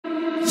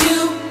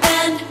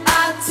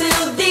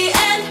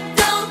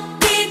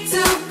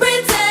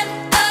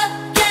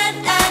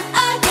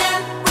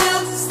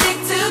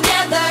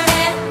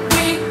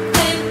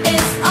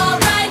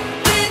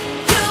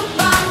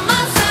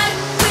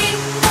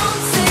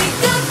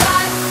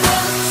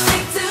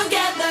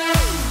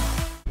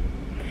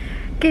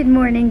Good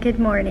morning, good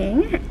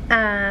morning.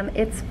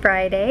 It's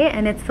Friday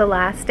and it's the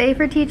last day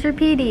for Teacher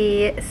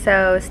PD,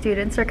 so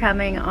students are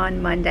coming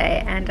on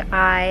Monday and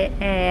I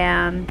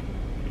am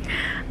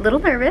a little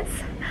nervous,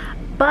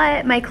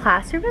 but my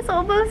classroom is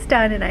almost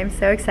done and I'm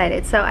so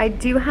excited. So I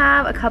do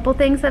have a couple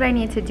things that I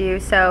need to do.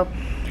 So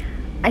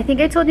I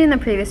think I told you in the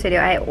previous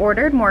video, I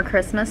ordered more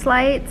Christmas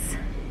lights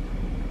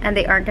and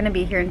they aren't gonna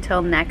be here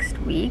until next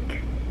week,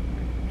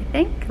 I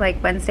think,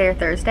 like Wednesday or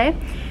Thursday.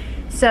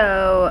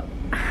 So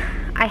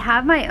I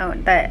have my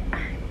own that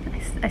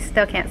I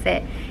still can't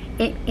say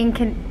it.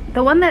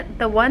 The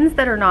ones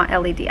that are not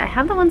LED. I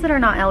have the ones that are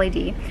not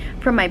LED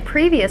from my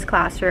previous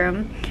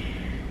classroom,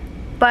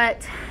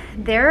 but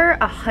they're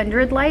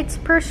 100 lights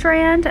per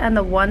strand, and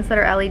the ones that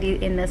are LED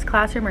in this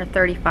classroom are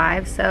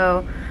 35.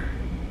 So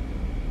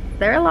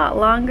they're a lot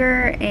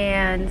longer,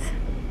 and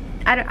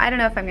I don't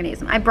know if I'm gonna use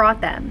them. I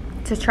brought them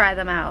to try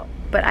them out,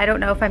 but I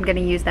don't know if I'm gonna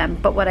use them.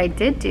 But what I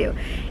did do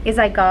is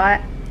I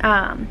got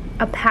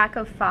a pack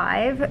of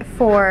 5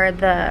 for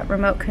the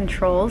remote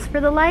controls for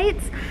the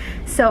lights.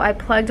 So I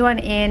plugged one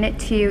in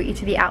to each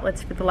of the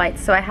outlets for the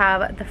lights. So I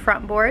have the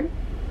front board,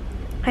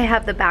 I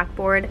have the back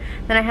board,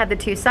 then I have the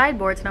 2 side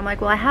boards, and I'm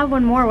like, well, I have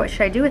one more, what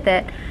should I do with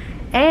it?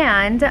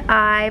 And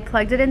I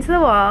plugged it into the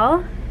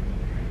wall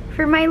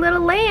for my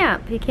little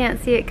lamp. You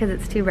can't see it because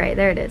it's too bright.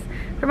 There it is.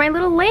 For my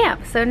little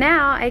lamp. So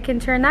now I can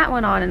turn that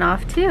one on and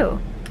off too.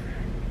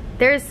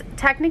 There's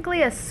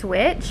technically a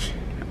switch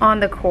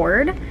on the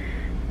cord,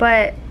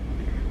 but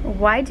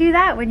why do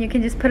that when you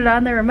can just put it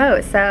on the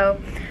remote?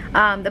 So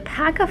the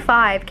pack of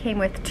 5 came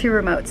with 2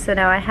 remotes. So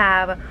now I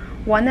have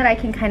one that I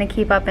can kind of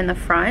keep up in the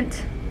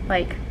front,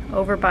 like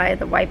over by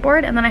the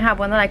whiteboard, and then I have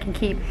one that I can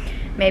keep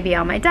maybe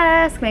on my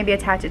desk, maybe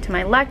attach it to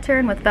my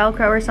lectern with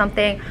Velcro or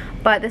something.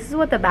 But this is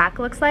what the back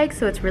looks like,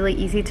 so it's really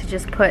easy to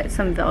just put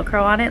some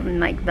Velcro on it and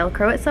like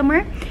Velcro it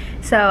somewhere.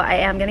 So I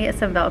am gonna get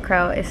some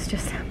Velcro, it's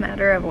just a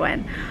matter of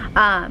when.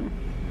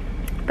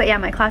 But yeah,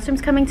 my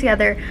classroom's coming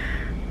together.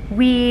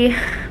 We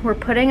were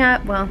putting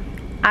up, well,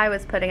 I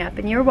was putting up,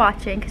 and you're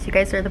watching because you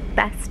guys are the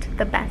best,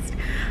 the best.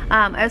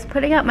 I was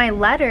putting up my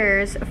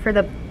letters for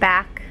the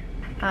back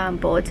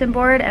bulletin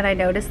board, and I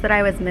noticed that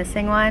I was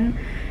missing one.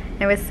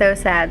 It was so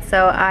sad.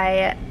 So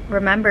I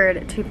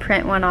remembered to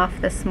print one off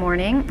this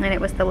morning, and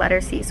it was the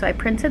letter C. So I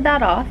printed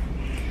that off,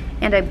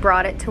 and I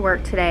brought it to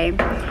work today.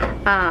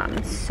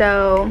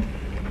 So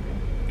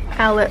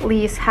I'll at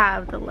least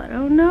have the letter,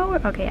 oh no,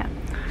 okay, yeah.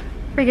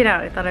 Freaking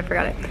out, I thought I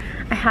forgot it.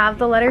 I have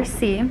the letter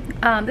C.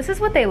 This is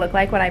what they look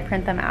like when I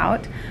print them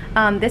out.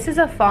 This is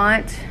a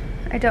font,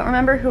 I don't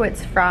remember who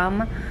it's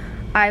from.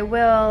 I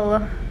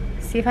will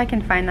see if I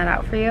can find that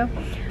out for you.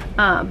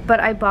 But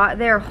I bought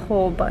their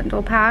whole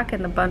bundle pack,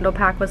 and the bundle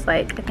pack was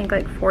like, I think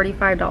like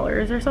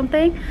 $45 or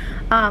something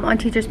on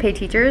Teachers Pay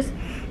Teachers.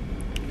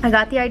 I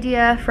got the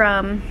idea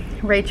from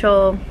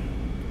Rachel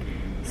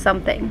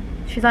something.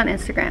 She's on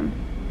Instagram,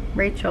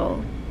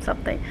 Rachel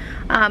something,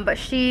 but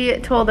she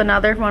told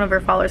another one of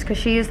her followers, because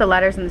she used the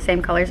letters in the same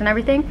colors and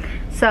everything,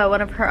 so one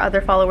of her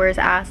other followers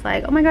asked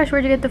like, oh my gosh,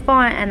 where'd you get the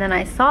font? And then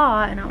I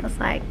saw and I was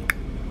like,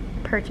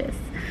 purchase.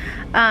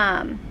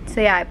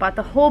 So yeah, I bought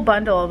the whole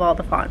bundle of all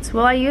the fonts.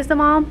 Will I use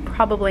them all?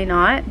 Probably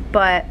not,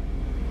 but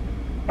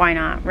why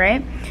not,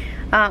 right?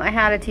 I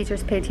had a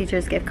Teachers Pay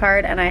Teachers gift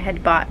card, and I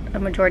had bought a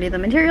majority of the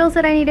materials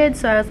that I needed,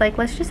 so I was like,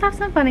 let's just have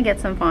some fun and get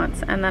some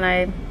fonts. And then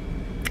I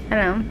don't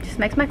know, just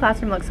makes my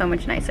classroom look so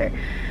much nicer.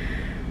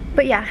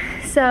 But yeah,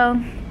 so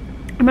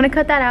I'm gonna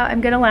cut that out. I'm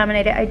gonna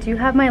laminate it. I do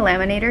have my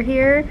laminator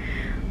here,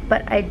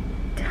 but I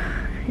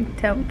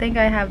don't think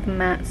I have the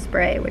matte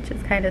spray, which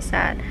is kind of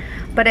sad.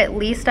 But at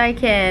least I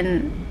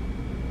can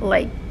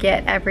like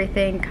get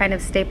everything kind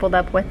of stapled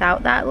up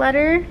without that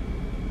letter,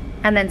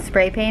 and then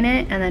spray paint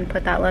it and then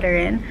put that letter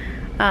in,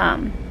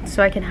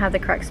 so I can have the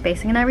correct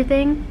spacing and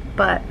everything.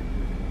 But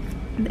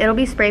it'll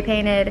be spray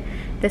painted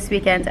this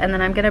weekend, and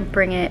then I'm gonna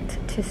bring it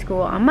to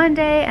school on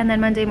Monday, and then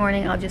Monday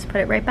morning I'll just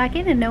put it right back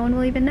in and no one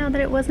will even know that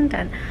it wasn't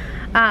done.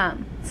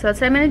 So that's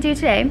what I'm gonna do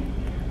today.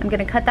 I'm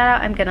gonna cut that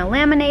out, I'm gonna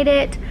laminate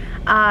it.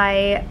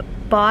 I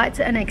bought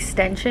an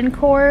extension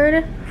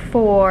cord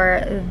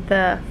for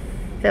the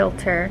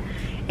filter,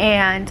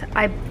 and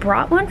I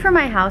brought one for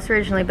my house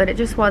originally, but it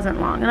just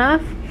wasn't long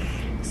enough.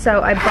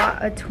 So I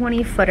bought a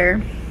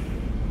 20-footer.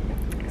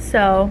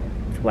 So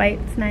it's white,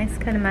 it's nice,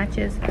 kind of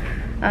matches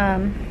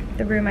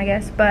the room, I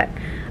guess. But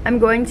I'm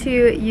going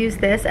to use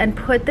this and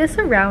put this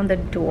around the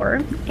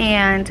door.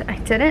 And I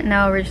didn't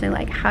know originally,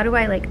 like, how do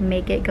I like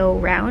make it go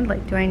around?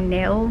 Like, do I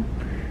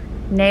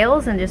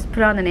nails and just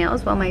put on the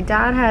nails? Well, my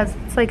dad has,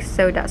 it's like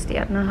so dusty,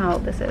 I don't know how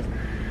old this is,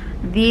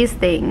 these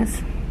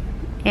things,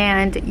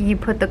 and you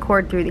put the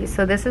cord through these.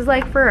 So this is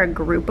like for a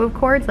group of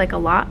cords, like a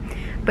lot,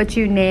 but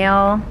you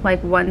nail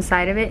like one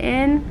side of it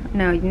in.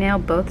 No, you nail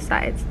both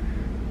sides,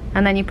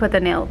 and then you put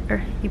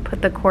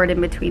the cord in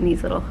between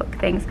these little hook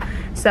things.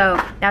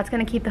 So that's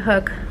gonna keep the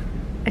hook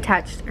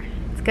attached.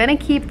 It's gonna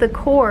keep the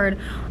cord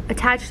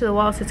attached to the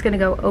wall, so it's gonna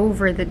go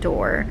over the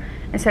door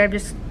instead of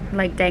just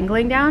like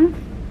dangling down.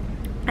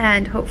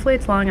 And hopefully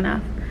it's long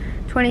enough.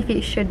 20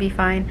 feet should be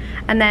fine.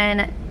 And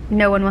then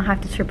no one will have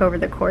to trip over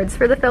the cords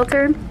for the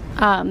filter.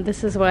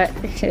 This is what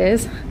it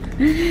is.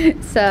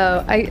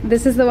 So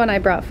this is the one I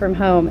brought from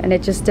home, and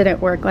it just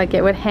didn't work. Like,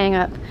 it would hang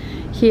up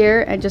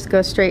here and just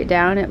go straight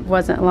down. It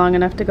wasn't long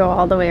enough to go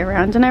all the way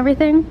around and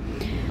everything.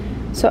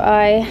 So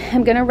I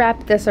am gonna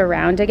wrap this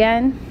around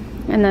again,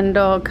 and then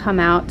it'll come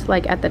out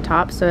like at the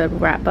top, so it'll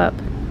wrap up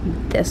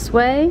this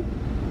way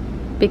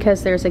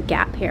because there's a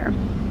gap here.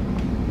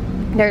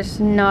 There's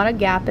not a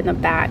gap in the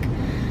back,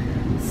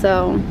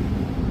 so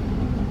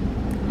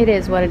it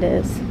is what it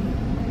is.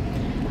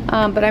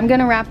 But I'm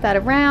gonna wrap that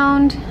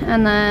around,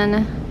 and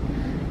then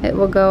it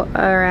will go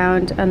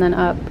around and then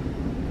up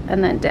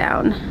and then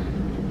down,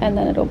 and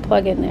then it'll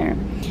plug in there.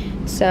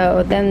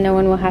 So then no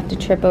one will have to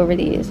trip over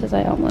these, as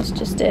I almost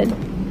just did.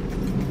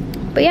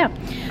 But yeah,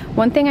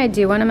 one thing I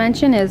do want to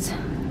mention is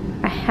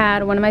I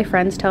had one of my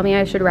friends tell me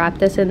I should wrap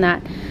this in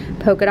that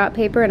polka dot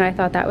paper, and I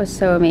thought that was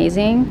so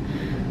amazing.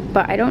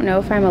 But I don't know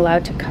if I'm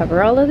allowed to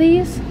cover all of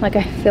these. Like,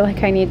 I feel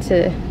like I need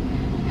to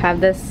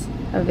have this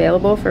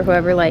available for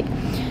whoever like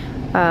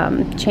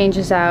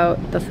changes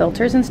out the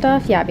filters and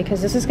stuff. Yeah,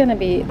 because this is gonna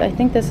be, I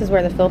think this is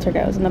where the filter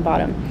goes in the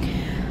bottom.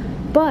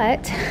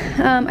 But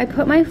I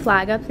put my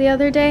flag up the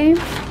other day.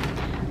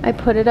 I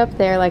put it up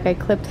there, like I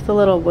clipped the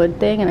little wood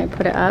thing and I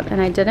put it up, and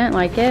I didn't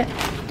like it.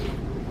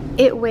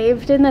 It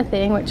waved in the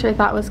thing, which I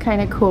thought was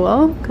kind of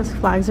cool because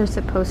flags are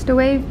supposed to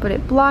wave, but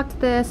it blocked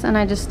this and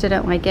I just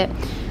didn't like it.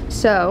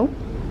 So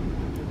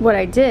what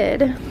I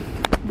did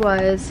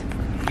was,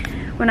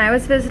 when I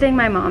was visiting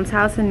my mom's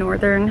house in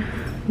Northern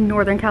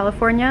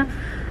California,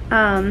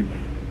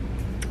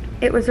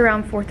 it was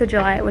around 4th of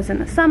July, it was in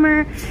the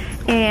summer,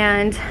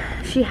 and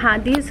she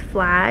had these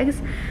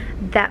flags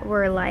that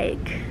were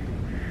like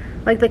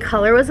the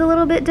color was a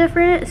little bit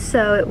different.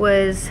 So it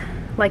was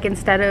like,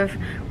 instead of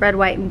red,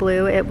 white, and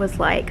blue, it was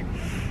like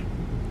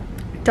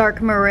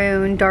dark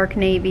maroon, dark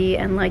navy,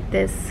 and like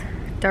this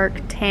dark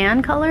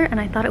tan color, and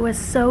I thought it was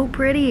so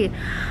pretty.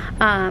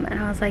 And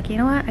I was like, you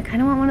know what, I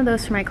kind of want one of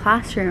those for my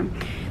classroom.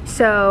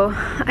 So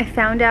I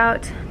found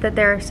out that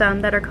there are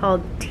some that are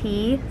called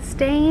tea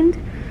stained.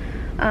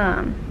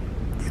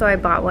 So I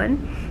bought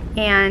one,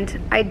 and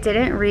I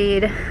didn't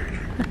read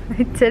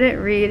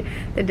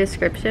the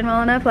description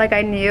well enough. Like,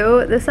 I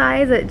knew the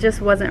size, it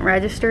just wasn't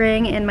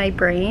registering in my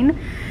brain.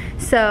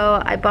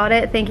 So I bought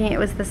it thinking it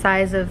was the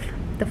size of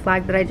the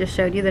flag that I just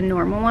showed you, the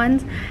normal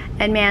ones.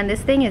 And man,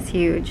 this thing is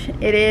huge.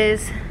 It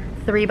is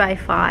 3 by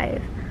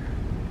 5.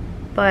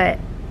 But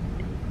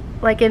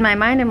like, in my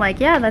mind, I'm like,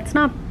 yeah, that's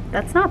not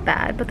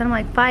bad. But then I'm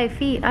like, 5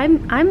 feet.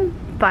 I'm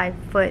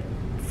 5'6".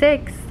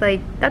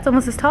 Like, that's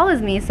almost as tall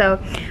as me. So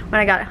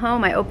when I got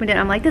home, I opened it.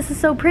 I'm like, this is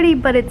so pretty,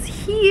 but it's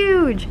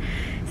huge.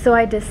 So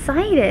I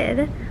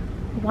decided,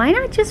 why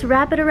not just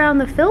wrap it around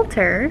the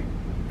filter,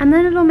 and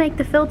then it'll make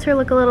the filter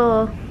look a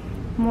little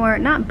more,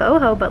 not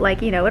boho, but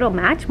like, you know, it'll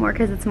match more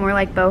because it's more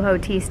like boho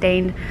tea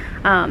stained,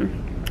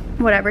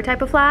 whatever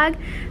type of flag.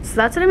 So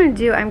that's what I'm gonna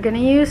do. I'm gonna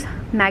use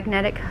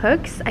magnetic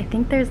hooks. I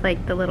think there's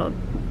like the little,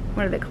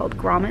 what are they called,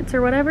 grommets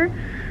or whatever.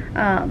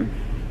 I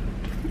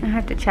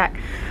have to check,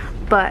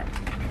 but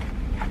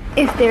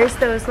if there's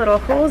those little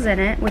holes in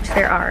it, which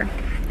there are,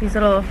 these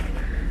little, I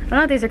don't know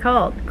what these are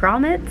called,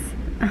 grommets?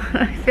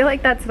 I feel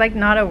like that's like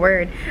not a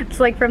word. It's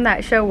like from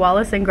that show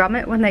Wallace and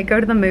Gromit, when they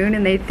go to the moon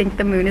and they think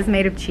the moon is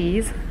made of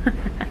cheese.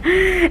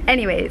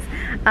 Anyways,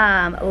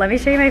 let me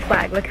show you my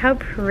flag. Look how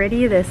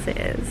pretty this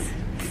is.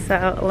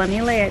 So let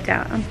me lay it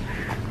down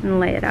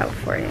and lay it out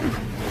for you.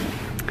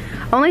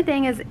 Only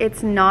thing is,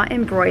 it's not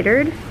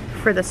embroidered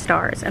for the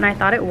stars, and I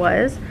thought it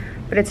was,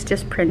 but it's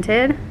just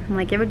printed. I'm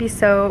like, it would be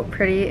so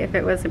pretty if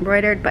it was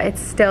embroidered, but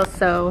it's still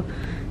so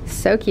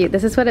cute.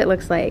 This is what it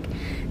looks like.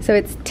 So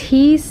it's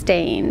tea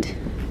stained.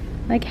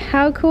 Like,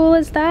 how cool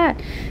is that?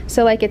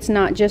 So like, it's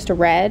not just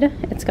red,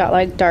 it's got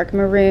like dark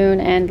maroon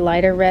and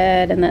lighter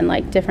red, and then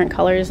like different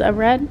colors of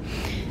red.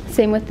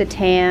 Same with the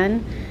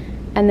tan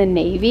and the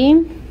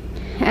navy.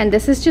 And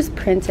this is just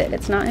printed,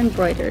 it's not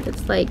embroidered,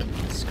 it's like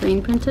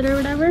screen printed or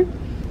whatever.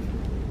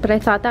 But I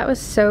thought that was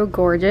so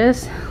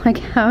gorgeous. Like,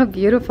 how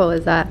beautiful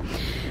is that?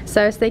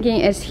 So I was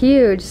thinking, it's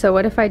huge, so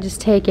what if I just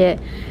take it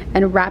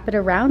and wrap it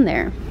around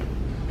there,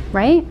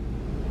 right?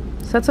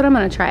 So that's what I'm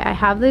gonna try. I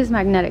have these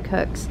magnetic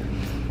hooks.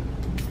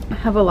 I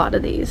have a lot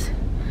of these.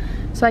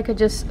 So I could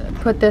just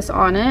put this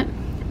on it,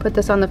 put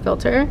this on the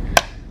filter,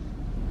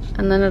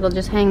 and then it'll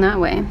just hang that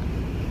way.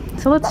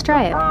 So let's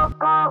try it.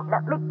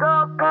 Let me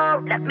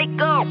go, let me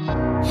go.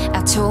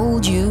 I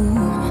told you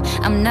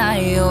I'm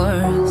not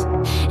yours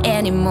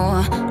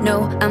anymore.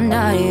 No, I'm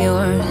not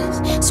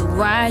yours. So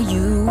why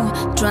you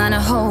trying to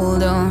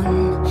hold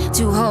on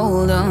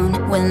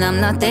when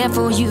I'm not there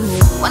for you?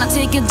 Wanna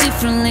take a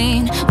different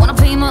lane, wanna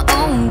play my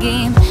own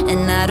game,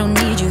 and I don't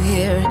need you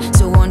here.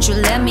 So won't you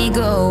let me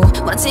go?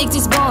 Wanna take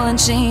this ball and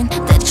chain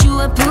that you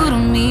have put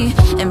on me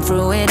and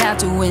throw it out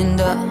the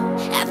window.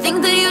 I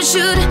think that you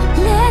should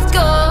let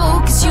go,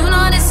 cause you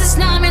know this is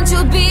not meant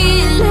to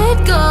be.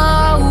 Let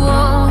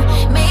go.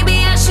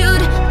 Maybe I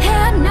should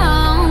have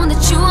known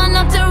that you are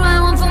not the right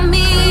one for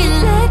me.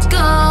 Let go.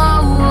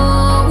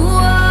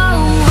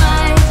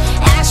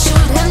 I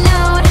should have known.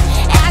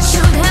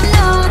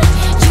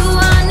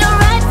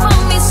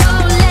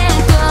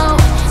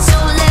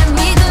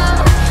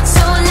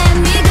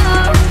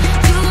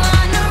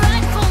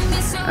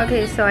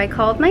 so I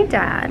called my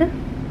dad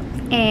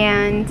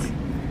and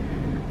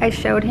I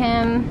showed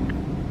him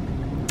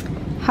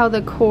how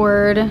the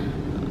cord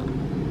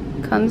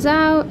comes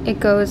out, it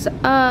goes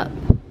up,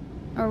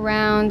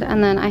 around,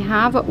 and then I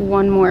have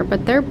one more,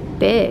 but they're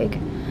big.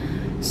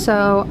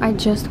 So I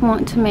just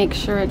want to make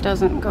sure it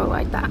doesn't go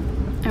like that.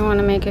 I want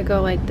to make it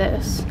go like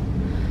this.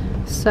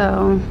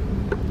 So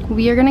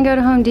we are gonna go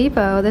to Home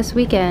Depot this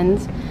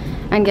weekend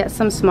and get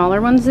some smaller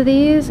ones of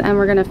these, and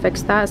we're gonna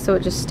fix that so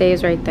it just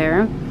stays right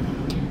there.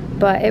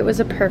 But it was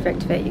a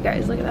perfect fit, you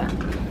guys, look at that.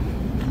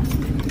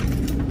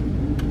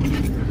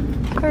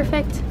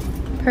 Perfect,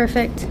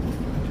 perfect.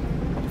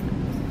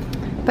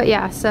 But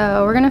yeah,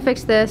 so we're gonna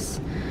fix this.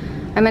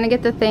 I'm gonna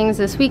get the things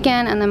this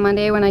weekend, and then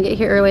Monday when I get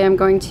here early, I'm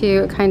going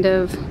to kind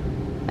of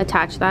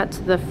attach that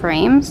to the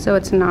frame so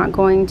it's not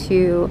going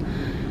to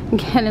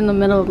get in the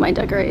middle of my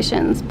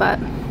decorations, but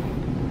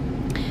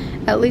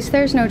at least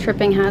there's no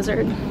tripping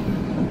hazard.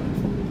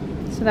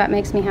 So that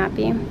makes me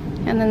happy.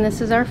 And then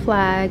this is our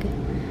flag.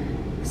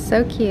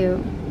 So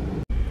cute.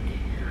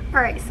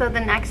 All right, so the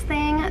next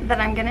thing that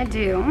I'm gonna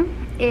do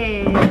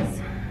is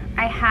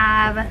I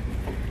have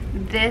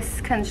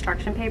this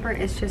construction paper.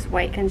 It's just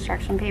white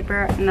construction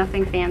paper,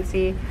 nothing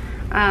fancy.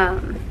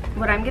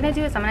 What I'm gonna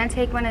do is I'm gonna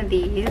take one of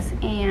these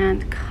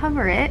and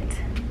cover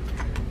it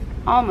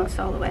almost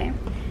all the way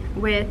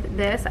with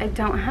this. I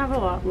don't have a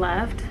lot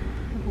left.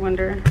 I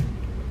wonder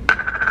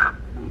how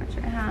much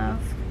I have.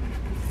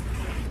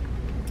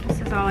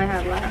 This is all I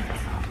have left.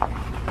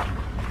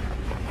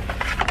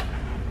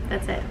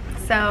 That's it.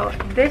 So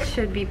this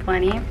should be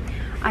plenty.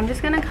 I'm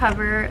just gonna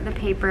cover the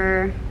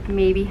paper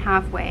maybe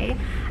halfway,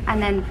 and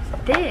then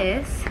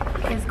this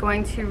is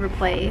going to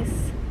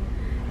replace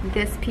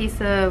this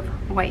piece of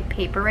white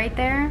paper right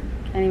there.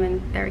 Can't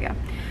even, there we go.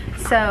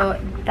 So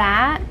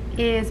that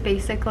is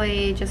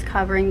basically just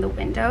covering the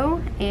window,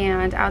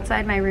 and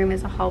outside my room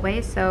is a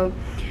hallway, so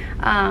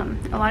a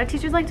lot of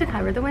teachers like to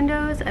cover the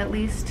windows at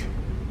least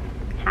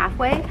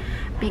halfway,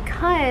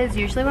 because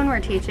usually when we're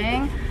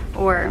teaching,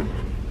 or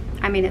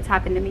I mean it's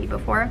happened to me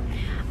before,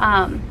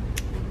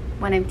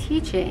 when I'm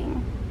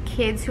teaching,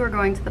 kids who are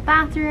going to the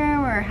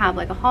bathroom or have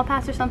like a hall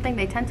pass or something,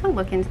 they tend to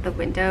look into the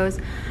windows,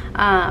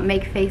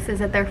 make faces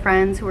at their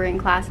friends who are in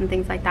class and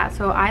things like that.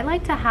 So I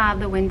like to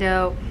have the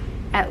window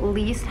at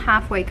least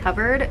halfway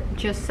covered,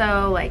 just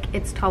so like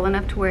it's tall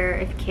enough to where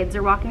if kids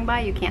are walking by,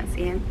 you can't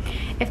see them.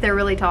 If they're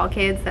really tall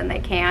kids, then they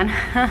can.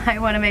 I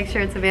want to make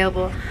sure it's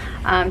available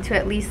to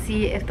at least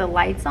see if the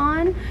light's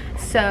on.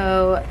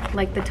 So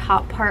like the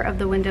top part of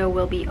the window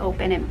will be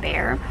open and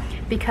bare,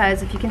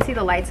 because if you can see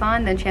the lights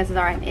on, then chances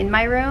are I'm in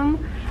my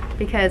room,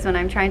 because when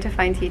I'm trying to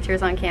find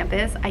teachers on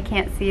campus, I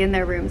can't see in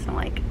their rooms. I'm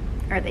like,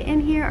 are they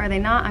in here? Are they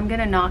not? I'm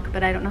gonna knock,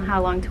 but I don't know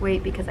how long to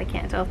wait because I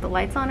can't tell if the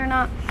light's on or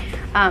not.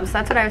 So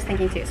that's what I was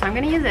thinking too. So I'm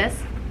gonna use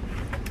this.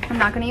 I'm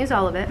not gonna use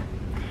all of it.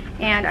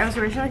 And I was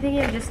originally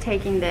thinking of just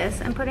taking this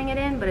and putting it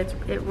in, but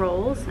it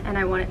rolls, and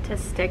I want it to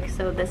stick,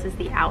 so this is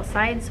the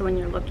outside. So when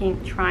you're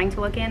looking, trying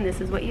to look in, this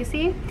is what you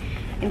see,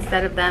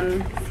 instead of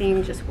them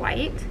seeing just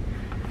white,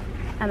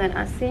 and then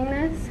us seeing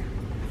this,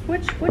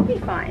 which would be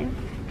fine.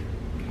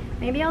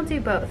 Maybe I'll do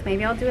both.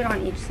 Maybe I'll do it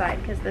on each side,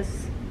 because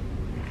this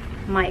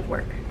might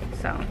work.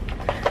 So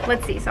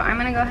let's see. So I'm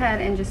gonna go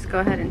ahead and just go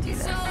ahead and do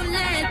this.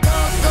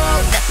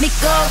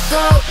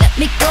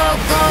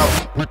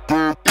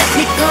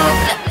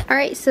 All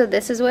right, so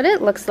this is what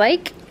it looks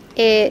like.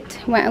 It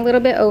went a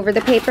little bit over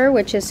the paper,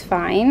 which is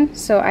fine,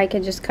 so I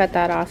could just cut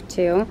that off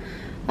too.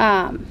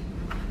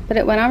 But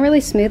it went on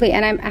really smoothly,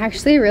 and I'm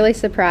actually really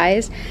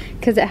surprised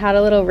because it had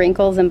a little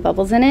wrinkles and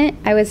bubbles in it.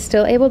 I was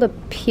still able to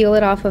peel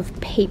it off of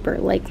paper,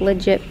 like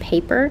legit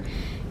paper,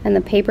 and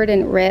the paper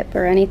didn't rip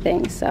or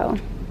anything, so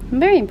I'm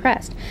very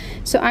impressed.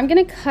 So I'm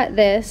gonna cut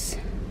this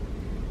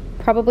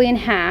probably in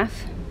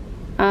half,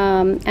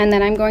 and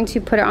then I'm going to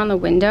put it on the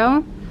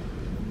window,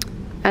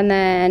 and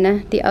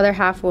then the other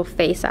half will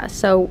face us.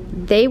 So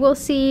they will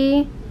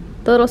see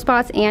the little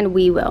spots and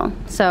we will.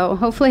 So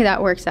hopefully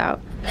that works out.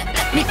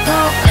 Let me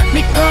go, let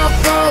me go,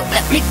 go,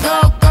 let me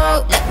go,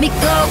 go, let me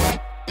go,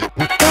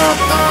 go,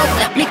 go,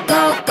 let me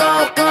go,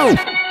 go, go.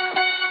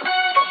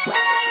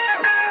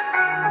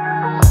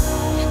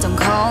 Don't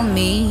call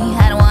me,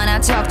 I don't wanna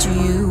talk to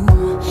you.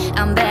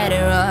 I'm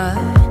better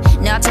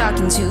off not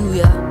talking to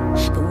you.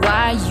 But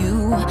why are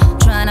you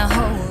trying to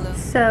hold up?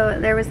 So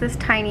there was this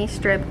tiny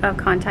strip of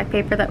contact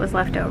paper that was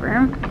left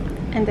over,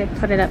 and they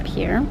put it up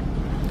here.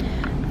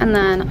 And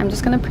then I'm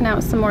just gonna print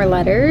out some more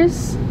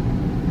letters,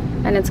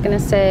 and it's gonna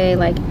say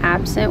like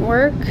absent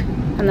work,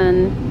 and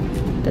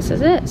then this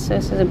is it. So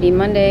this is gonna be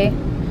Monday,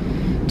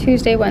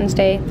 Tuesday,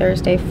 Wednesday,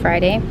 Thursday,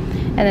 Friday,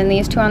 and then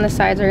these two on the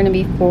sides are gonna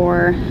be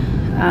for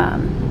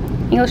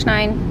English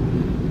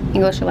 9,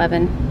 English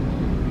 11.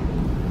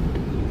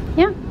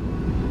 Yeah,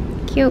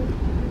 cute.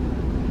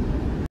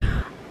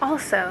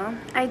 Also,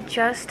 I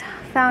just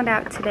found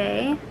out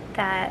today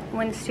that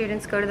when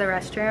students go to the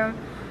restroom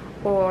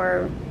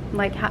or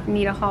like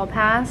need a hall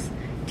pass,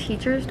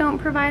 teachers don't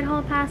provide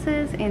hall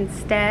passes.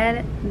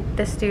 Instead,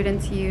 the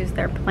students use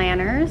their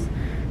planners.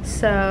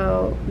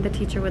 So the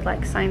teacher would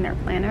like sign their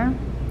planner.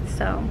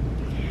 So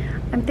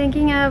I'm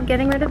thinking of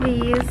getting rid of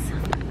these.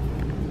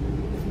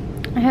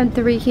 I had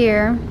 3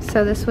 here,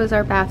 so this was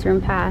our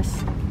bathroom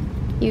pass.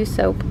 Use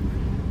soap.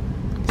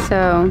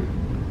 So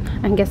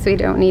I guess we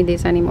don't need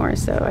these anymore,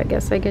 so I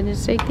guess I could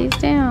just take these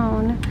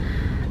down.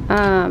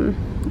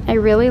 I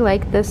really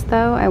like this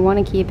though. I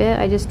want to keep it.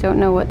 I just don't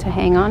know what to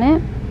hang on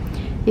it.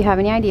 If you have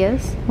any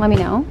ideas, let me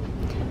know.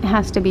 It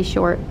has to be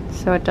short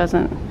so it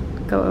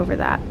doesn't go over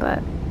that, but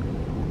if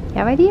you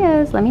have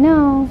ideas, let me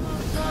know.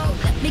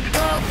 Let me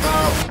go,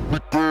 let me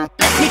go,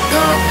 let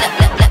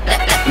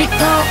me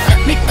go,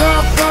 let me go,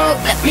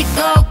 let me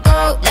go,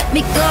 let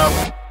me go,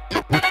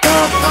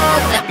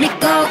 let me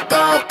go.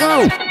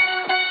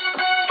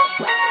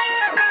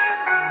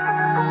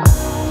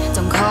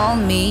 Don't call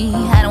me,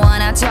 I don't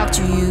wanna talk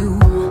to you.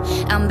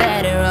 I'm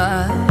better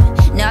off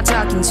not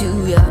talking to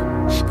you.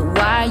 But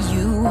why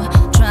you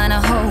trying to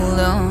hold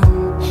on,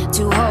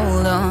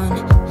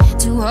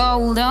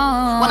 hold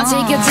on? Wanna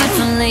take a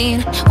different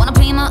lane, wanna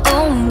play my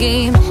own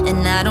game,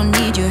 and I don't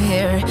need your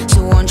hair,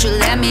 so won't you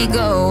let me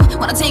go?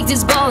 Wanna take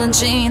this ball and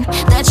chain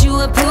that you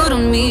have put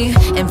on me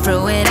and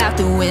throw it out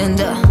the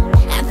window.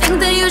 I think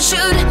that you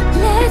should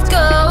let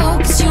go,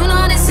 cause you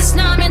know this is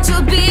not meant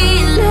to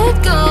be.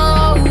 Let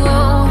go,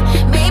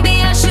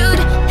 maybe I should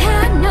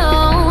have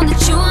known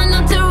that you are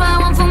not the right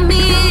one for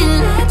me.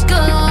 Let go,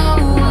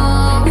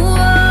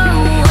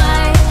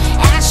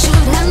 I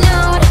should have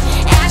known,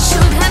 I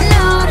should have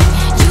known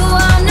you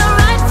are not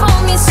right for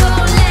me. So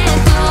let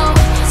go,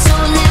 so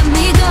let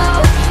me go,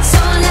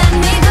 so let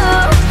me go.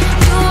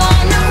 You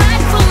are not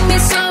right for me,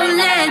 so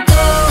let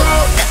go.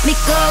 Let me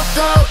go,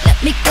 let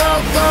me go,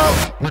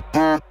 let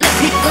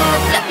me go,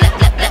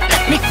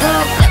 let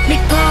me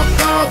go,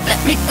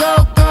 let me go,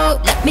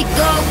 let me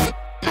go,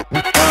 let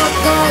me go,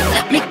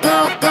 let me go,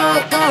 let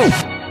me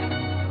go.